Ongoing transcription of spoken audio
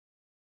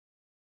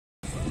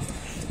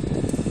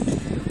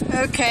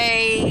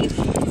Okay,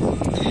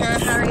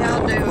 how are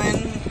y'all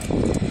doing?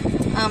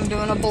 I'm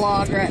doing a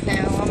blog right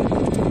now.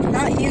 I'm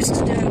not used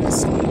to doing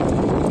this on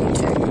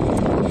YouTube.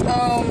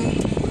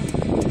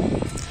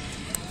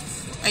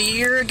 A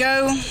year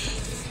ago,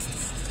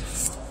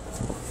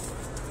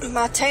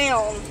 my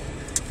town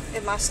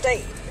in my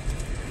state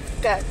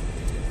got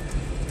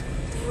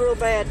real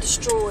bad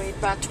destroyed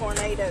by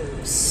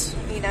tornadoes.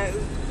 You know,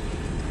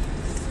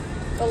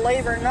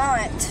 believe it or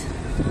not,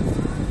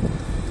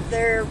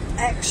 they're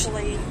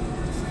actually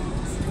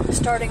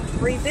starting to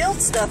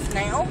rebuild stuff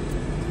now.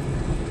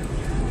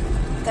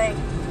 Thank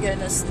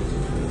goodness.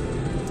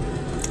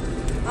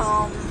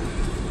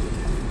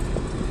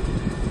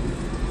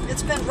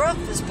 It's been rough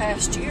this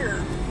past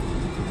year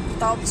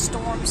with all the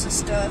storms and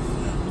stuff,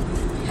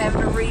 and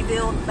having to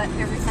rebuild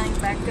everything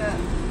back up.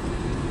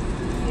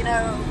 You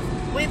know,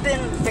 we've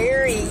been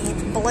very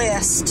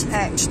blessed,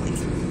 actually.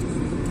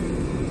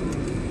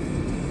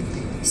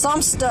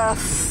 Some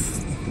stuff,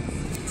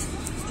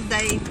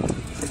 they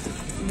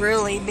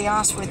really, to be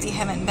honest with you,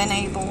 haven't been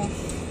able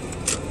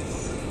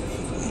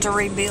to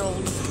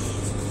rebuild.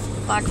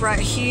 Like right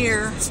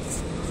here,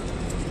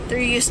 there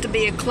used to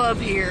be a club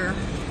here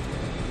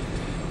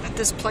at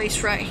this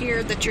place right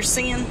here that you're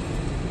seeing.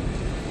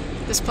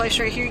 This place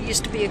right here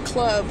used to be a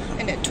club,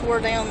 and it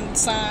tore down the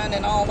sign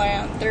and all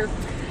that. They're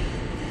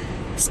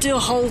still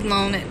holding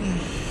on it, and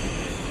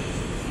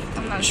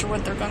I'm not sure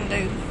what they're going to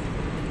do.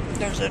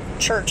 There's a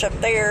church up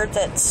there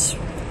that's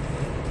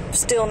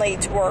still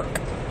needs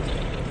work.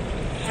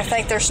 I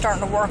think they're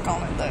starting to work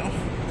on it, though.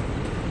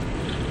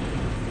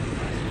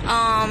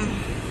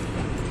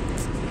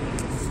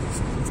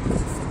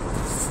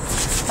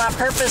 My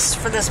purpose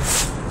for this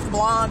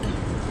blog,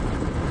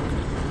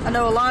 I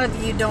know a lot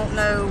of you don't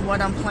know what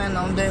I'm planning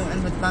on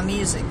doing with my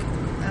music.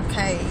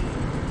 Okay.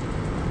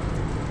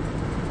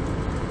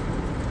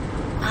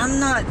 I'm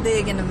not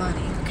big into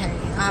money, okay?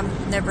 I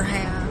never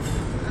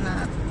have, and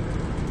I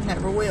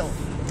never will.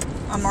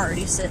 I'm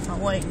already set in my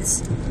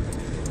ways.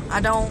 I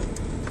don't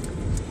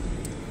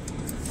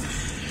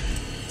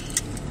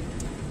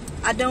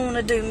want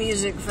to do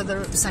music for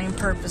the same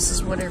purpose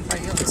as what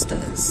everybody else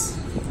does,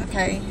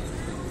 okay?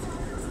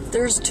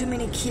 There's too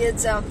many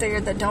kids out there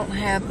that don't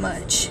have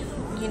much.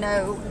 You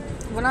know,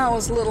 when I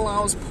was little,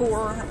 I was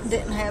poor,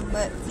 didn't have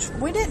much.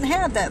 We didn't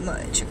have that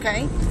much,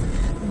 okay?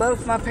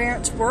 Both my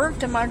parents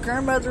worked, and my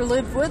grandmother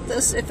lived with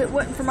us. If it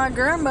wasn't for my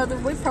grandmother,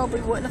 we probably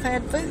wouldn't have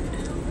had food.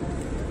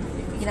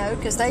 You know,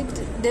 because they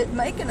didn't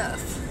make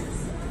enough.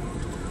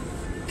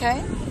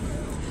 Okay?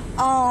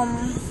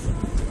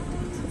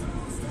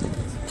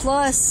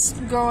 Plus,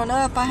 growing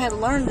up, I had a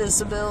learning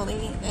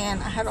disability,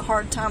 and I had a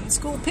hard time in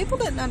school. People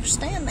didn't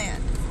understand that.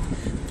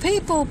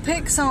 People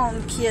picks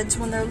on kids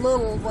when they're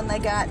little, when they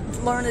got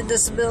learning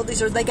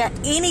disabilities, or they got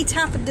any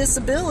type of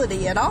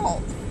disability at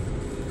all.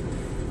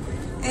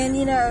 And,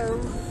 you know,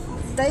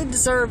 they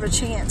deserve a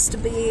chance to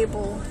be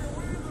able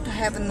to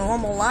have a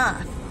normal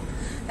life.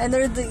 And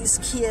there are these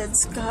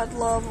kids, God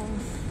love them,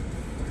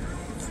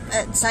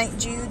 at St.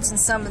 Jude's, and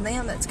some of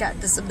them that's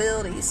got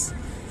disabilities.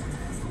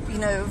 You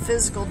know,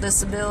 physical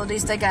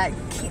disabilities. They got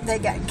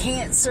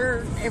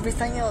cancer,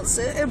 everything else.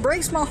 It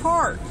breaks my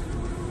heart.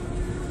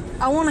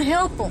 I want to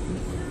help them.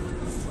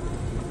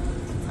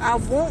 I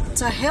want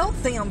to help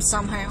them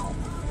somehow.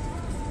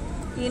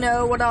 You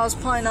know, what I was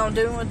planning on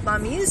doing with my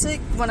music,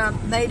 when I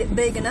made it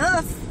big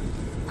enough,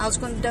 I was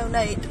going to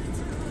donate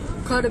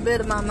quite a bit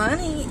of my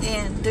money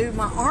and do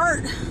my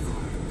art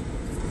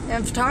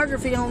and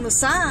photography on the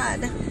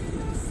side.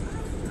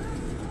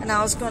 And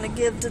I was going to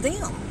give to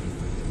them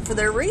for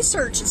their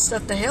research and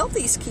stuff to help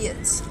these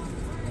kids.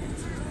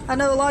 I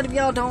know a lot of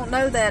y'all don't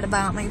know that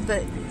about me,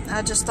 but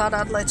I just thought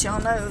I'd let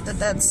y'all know that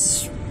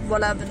that's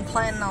what I've been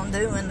planning on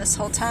doing this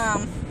whole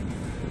time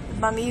with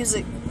my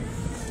music.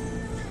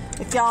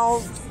 If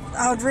y'all,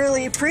 I would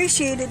really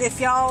appreciate it if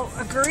y'all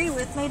agree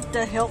with me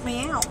to help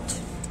me out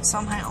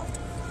somehow.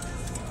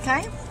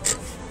 Okay?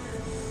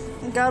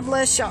 And God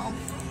bless y'all.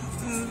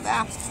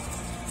 Bye.